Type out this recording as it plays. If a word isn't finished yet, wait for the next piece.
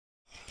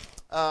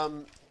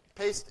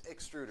Paste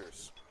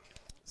extruders.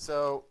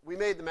 So we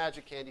made the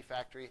Magic Candy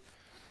Factory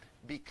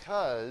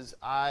because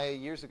a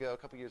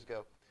couple years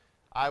ago,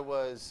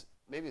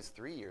 maybe it's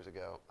 3 years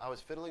ago, I was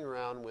fiddling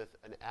around with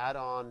an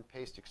add-on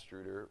paste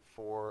extruder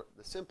for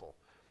the Simple.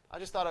 I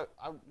just thought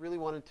I really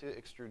wanted to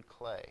extrude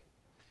clay.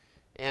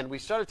 And we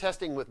started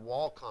testing with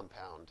wall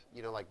compound,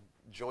 like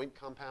joint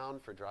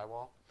compound for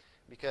drywall,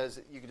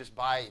 because you could just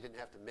buy it, you didn't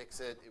have to mix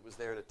it, it was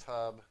there in a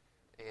tub,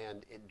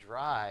 and it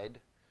dried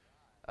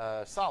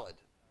solid.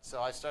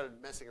 So I started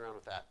messing around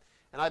with that.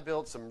 And I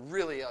built some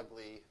really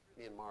ugly,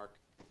 me and Mark,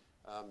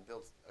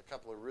 built a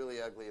couple of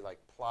really ugly like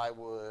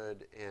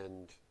plywood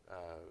and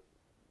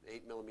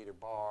 8mm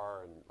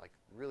bar and like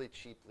really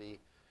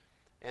cheaply.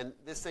 And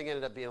this thing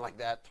ended up being like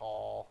that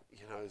tall. It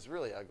was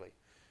really ugly.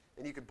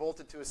 And you could bolt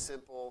it to a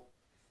Simple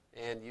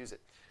and use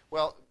it.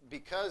 Well,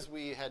 because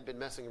we had been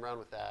messing around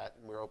with that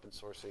and we were open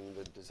sourcing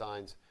the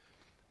designs,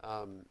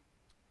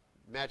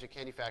 Magic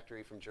Candy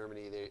Factory from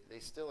Germany, they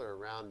still are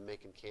around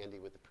making candy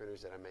with the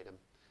printers that I made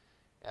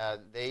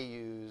them. They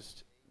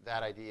used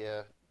that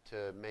idea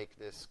to make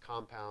this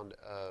compound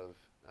of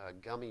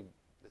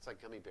it's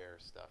like gummy bear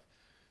stuff.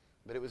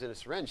 But it was in a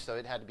syringe, so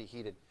it had to be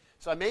heated.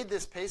 So I made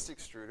this paste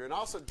extruder and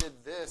also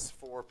did this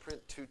for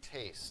Print to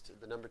Taste,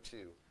 the number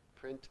 2,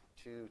 Print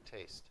to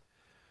Taste.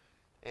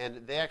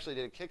 And they actually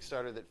did a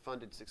Kickstarter that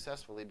funded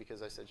successfully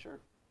because I said, sure,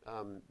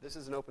 this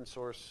is an open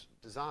source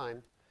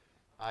design.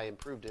 I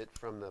improved it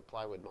from the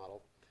plywood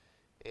model.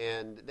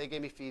 And they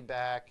gave me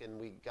feedback, and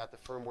we got the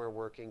firmware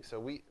working.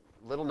 So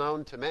little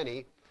known to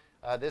many,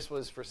 this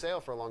was for sale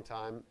for a long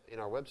time in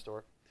our web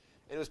store.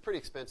 And it was pretty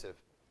expensive.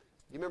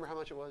 You remember how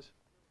much it was?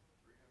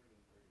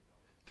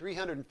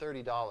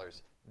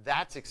 $330.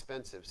 That's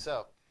expensive.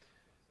 So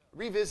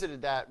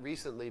revisited that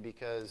recently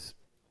because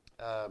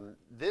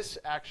this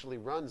actually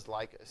runs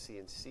like a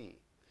CNC.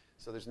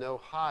 So there's no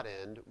hot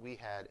end. We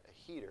had a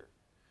heater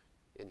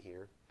in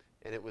here,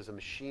 and it was a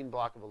machine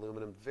block of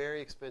aluminum,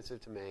 very expensive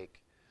to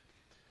make.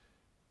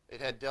 It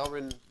had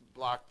Delrin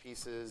block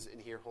pieces in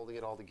here holding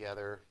it all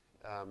together.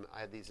 I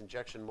had these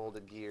injection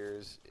molded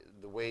gears,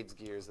 the Wade's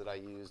gears that I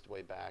used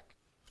way back.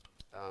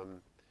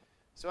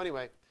 So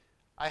anyway,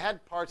 I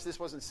had parts. This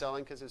wasn't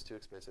selling because it was too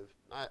expensive.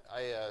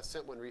 I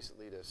sent one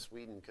recently to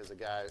Sweden because a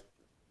guy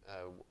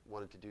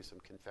wanted to do some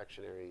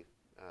confectionery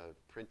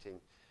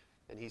printing.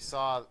 And he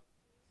saw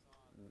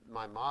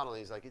my model, and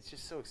he's like, it's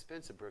just so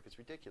expensive, Brooke. It's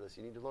ridiculous.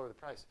 You need to lower the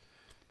price.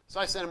 So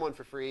I sent him one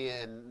for free,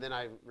 and then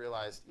I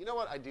realized, you know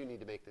what? I do need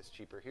to make this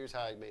cheaper. Here's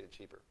how I made it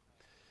cheaper.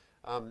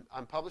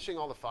 I'm publishing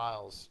all the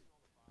files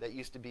that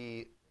used to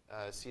be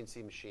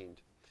CNC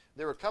machined.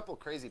 There were a couple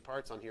crazy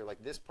parts on here,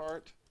 like this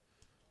part,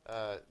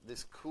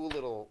 this cool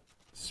little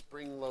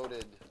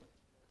spring-loaded,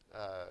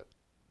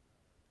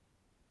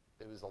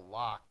 it was a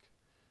lock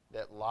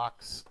that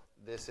locks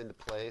this into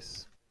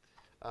place.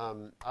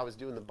 I was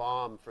doing the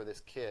BOM for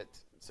this kit,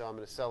 so I'm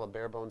going to sell a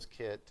bare bones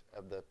kit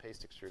of the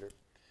paste extruder.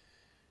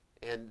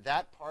 And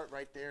that part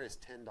right there is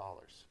 $10,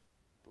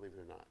 believe it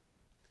or not.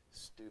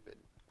 Stupid.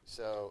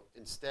 So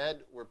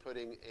instead, we're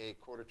putting a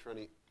quarter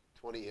 20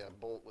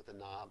 bolt with a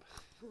knob.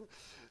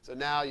 So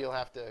now you'll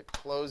have to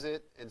close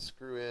it and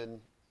screw in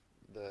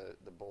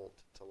the bolt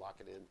to lock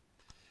it in.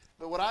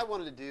 But what I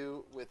wanted to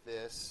do with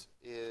this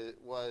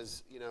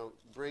was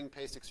bring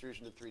paste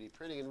extrusion to 3D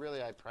printing, and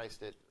really I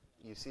priced it.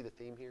 You see the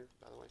theme here,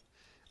 by the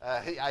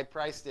way? I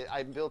priced it.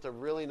 I built a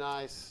really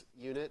nice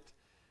unit,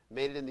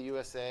 made it in the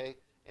USA,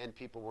 and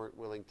people weren't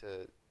willing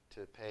to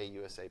pay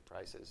USA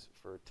prices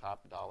for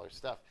top dollar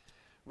stuff.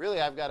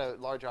 Really, I've got a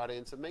large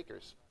audience of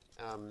makers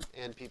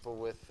and people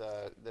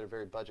that are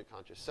very budget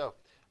conscious. So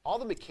all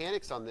the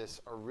mechanics on this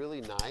are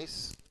really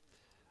nice,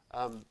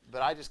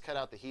 but I just cut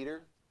out the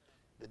heater,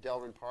 the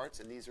Delrin parts,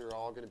 and these are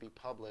all going to be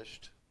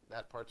published.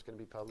 That part's going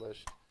to be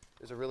published.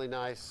 There's a really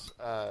nice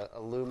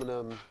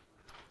aluminum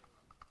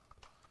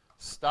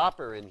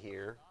stopper in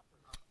here.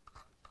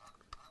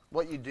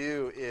 What you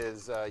do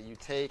is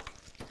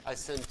I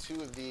send 2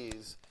 of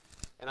these,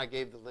 and I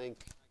gave the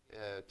link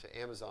to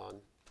Amazon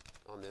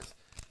on this.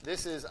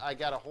 I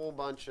got a whole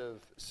bunch of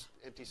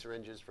empty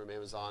syringes from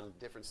Amazon,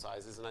 different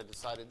sizes, and I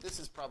decided this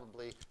is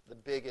probably the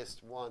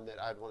biggest one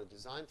that I'd want to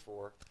design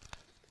for.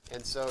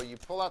 And so you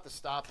pull out the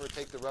stopper,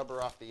 take the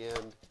rubber off the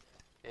end,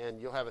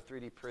 and you'll have a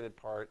 3D printed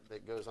part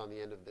that goes on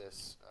the end of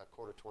this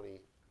quarter 20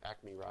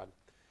 Acme rod.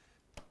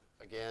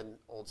 Again,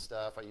 old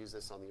stuff. I use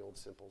this on the old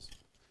Simples.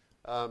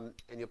 And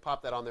you'll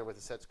pop that on there with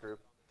a set screw.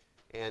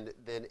 And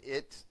then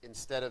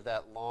instead of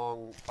that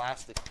long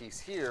plastic piece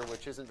here,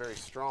 which isn't very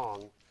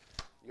strong,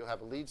 you'll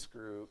have a lead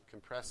screw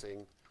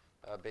compressing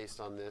based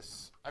on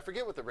this. I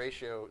forget what the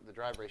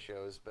drive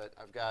ratio is, but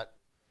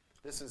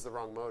this is the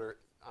wrong motor.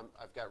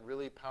 I've got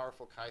really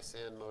powerful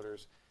Kaizen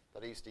motors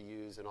that I used to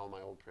use in all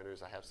my old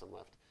printers. I have some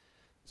left.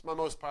 It's my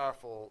most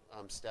powerful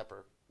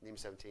stepper, NEM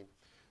 17.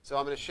 So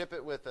I'm going to ship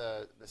it with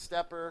the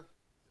stepper.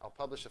 I'll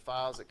publish the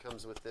files. It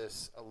comes with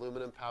this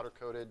aluminum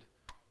powder-coated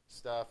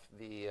stuff,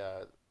 the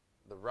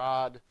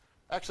rod.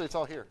 Actually, it's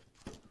all here.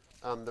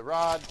 The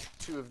rod,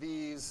 2 of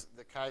these,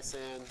 the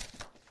Kaizen.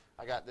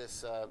 I got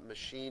this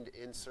machined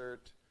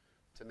insert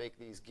to make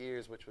these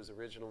gears, which was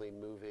originally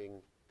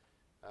moving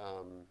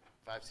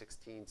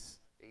 5/16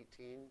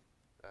 18,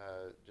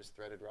 just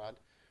threaded rod.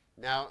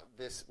 Now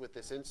with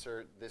this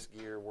insert, this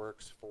gear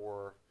works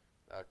for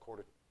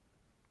quarter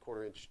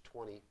inch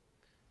 20. I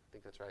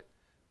think that's right.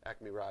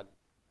 Acme rod.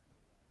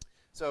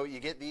 So you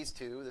get these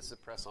two. This is a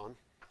press-on.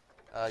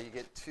 You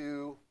get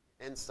two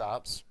end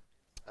stops.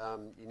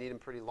 You need them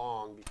pretty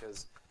long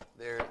because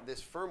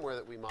this firmware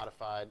that we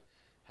modified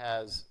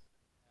has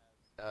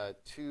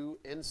two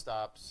end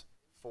stops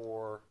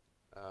for,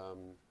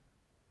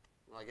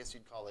 well, I guess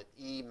you'd call it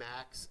E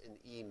max and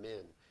E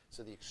min.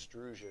 So the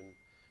extrusion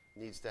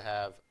needs to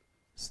have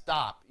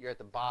stop. You're at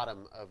the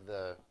bottom of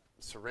the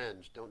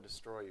syringe. Don't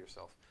destroy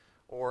yourself.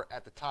 Or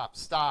at the top,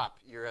 stop.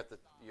 You're at the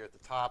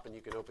top, and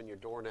you can open your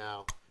door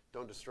now.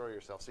 Don't destroy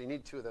yourself. So you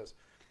need two of those.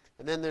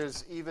 And then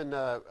there's even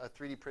a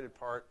 3D printed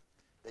part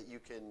that you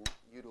can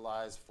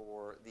utilize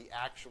for the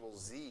actual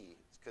Z,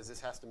 because this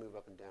has to move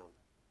up and down.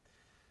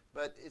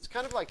 But it's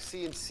kind of like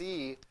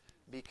CNC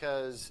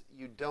because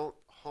you don't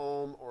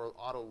home or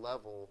auto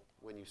level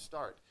when you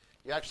start.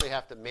 You actually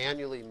have to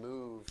manually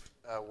move.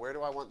 Where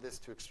do I want this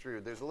to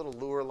extrude? There's a little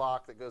lure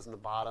lock that goes in the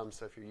bottom,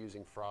 so if you're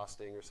using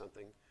frosting or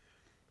something,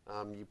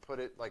 you put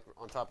it like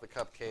on top of the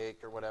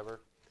cupcake or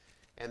whatever.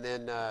 And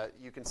then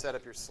you can set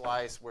up your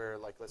slice where,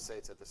 like, let's say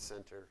it's at the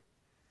center,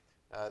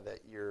 that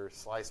your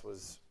slice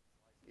was,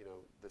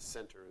 the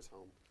center is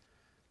home.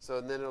 So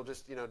and then it'll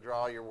just,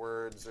 draw your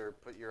words or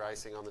put your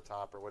icing on the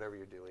top or whatever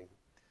you're doing.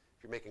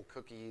 If you're making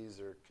cookies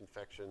or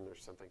confection or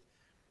something.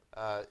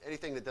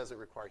 Anything that doesn't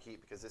require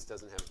heat, because this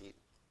doesn't have heat.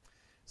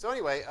 So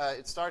anyway,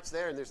 it starts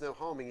there, and there's no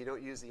homing. You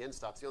don't use the end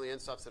stops. The only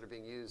end stops that are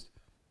being used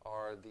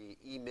are the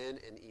E min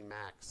and E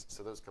max.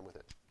 So those come with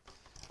it.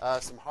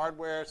 Some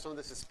hardware. Some of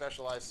this is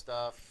specialized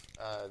stuff.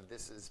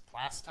 This is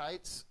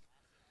Plastites.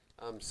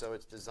 So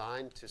it's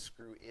designed to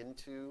screw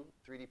into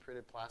 3D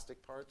printed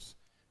plastic parts,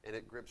 and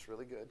it grips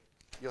really good.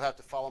 You'll have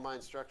to follow my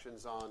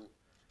instructions on,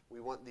 we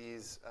want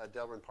these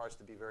Delrin parts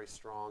to be very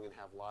strong and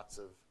have lots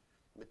of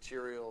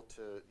material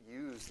to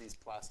use these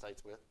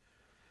Plastites with.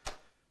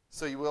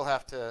 So you will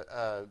have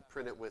to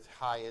print it with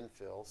high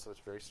infill, so it's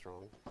very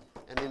strong.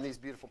 And then these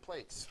beautiful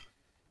plates.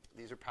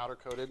 These are powder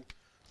coated.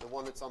 The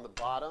one that's on the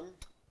bottom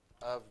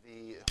of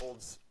it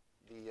holds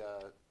the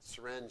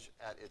syringe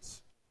at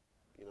its,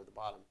 the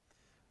bottom.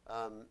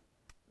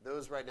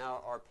 Those right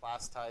now are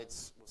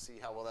Plastites. We'll see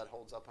how well that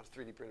holds up on a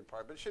 3D printed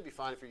part, but it should be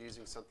fine if you're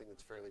using something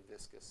that's fairly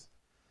viscous.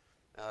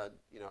 I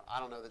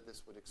don't know that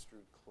this would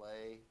extrude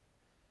clay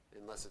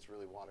unless it's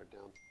really watered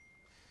down.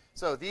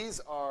 So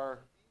these are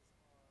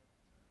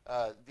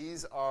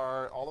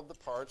all of the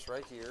parts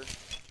right here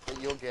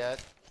that you'll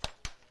get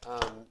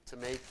to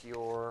make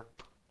your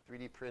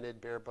 3D printed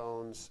bare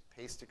bones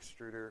paste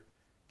extruder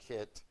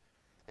kit.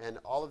 And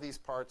all of these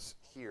parts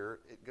here,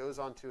 it goes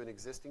onto an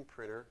existing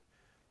printer.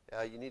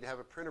 You need to have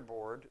a printer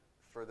board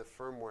for the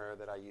firmware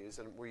that I use,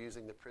 and we're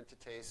using the Print to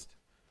Taste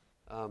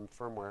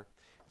firmware.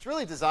 It's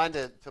really designed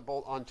to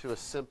bolt onto a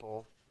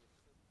simple.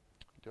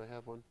 Do I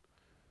have one?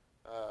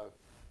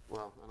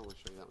 Well, I don't want to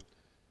show you that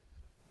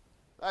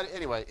one.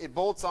 Anyway, it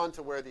bolts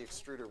onto where the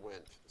extruder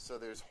went. So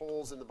there's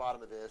holes in the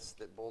bottom of this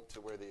that bolt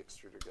to where the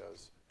extruder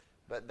goes.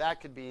 But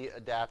that could be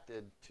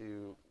adapted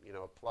to,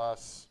 a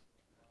plus,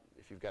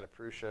 if you've got a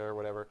Prusa or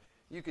whatever.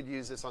 You could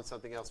use this on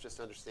something else. Just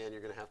to understand,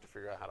 you're going to have to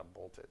figure out how to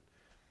bolt it.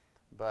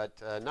 But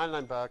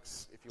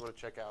 $99 if you want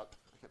to check out.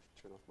 I have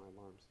to turn off my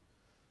alarms.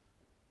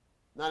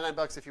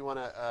 $99 if you want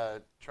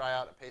to try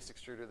out a paste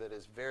extruder that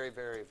is very,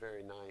 very,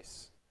 very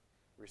nice,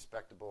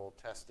 respectable,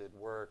 tested,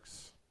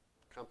 works.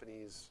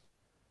 Companies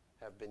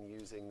have been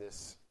using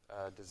this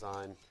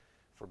design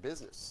for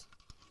business.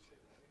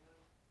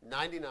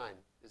 99.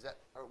 Is that,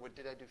 or what,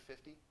 did I do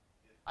 50?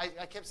 I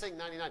kept saying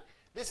 99.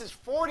 This is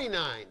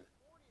 49.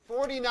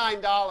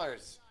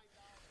 $49.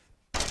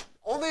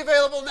 Only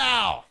available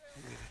now.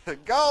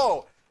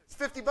 Go. It's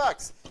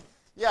 $50.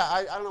 Yeah,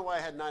 I don't know why I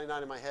had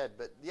 99 in my head,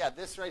 but yeah,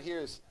 this right here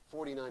is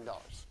 $49.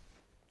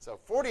 So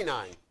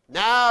 49.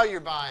 Now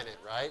you're buying it,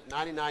 right?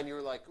 99, you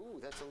were like, ooh,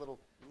 that's a little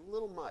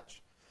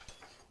much.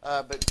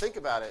 But think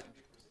about it.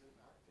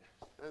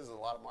 This is a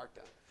lot of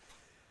markdown.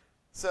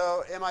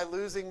 So am I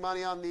losing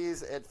money on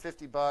these at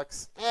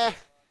 $50?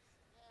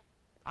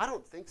 I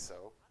don't think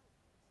so.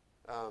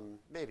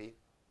 Maybe.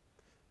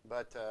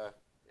 But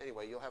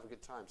anyway, you'll have a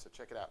good time, so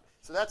check it out.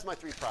 So that's my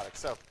 3 products.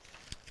 So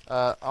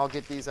I'll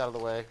get these out of the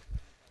way.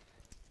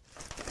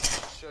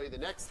 Show you the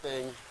next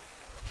thing.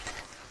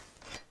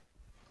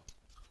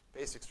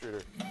 Base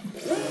extruder.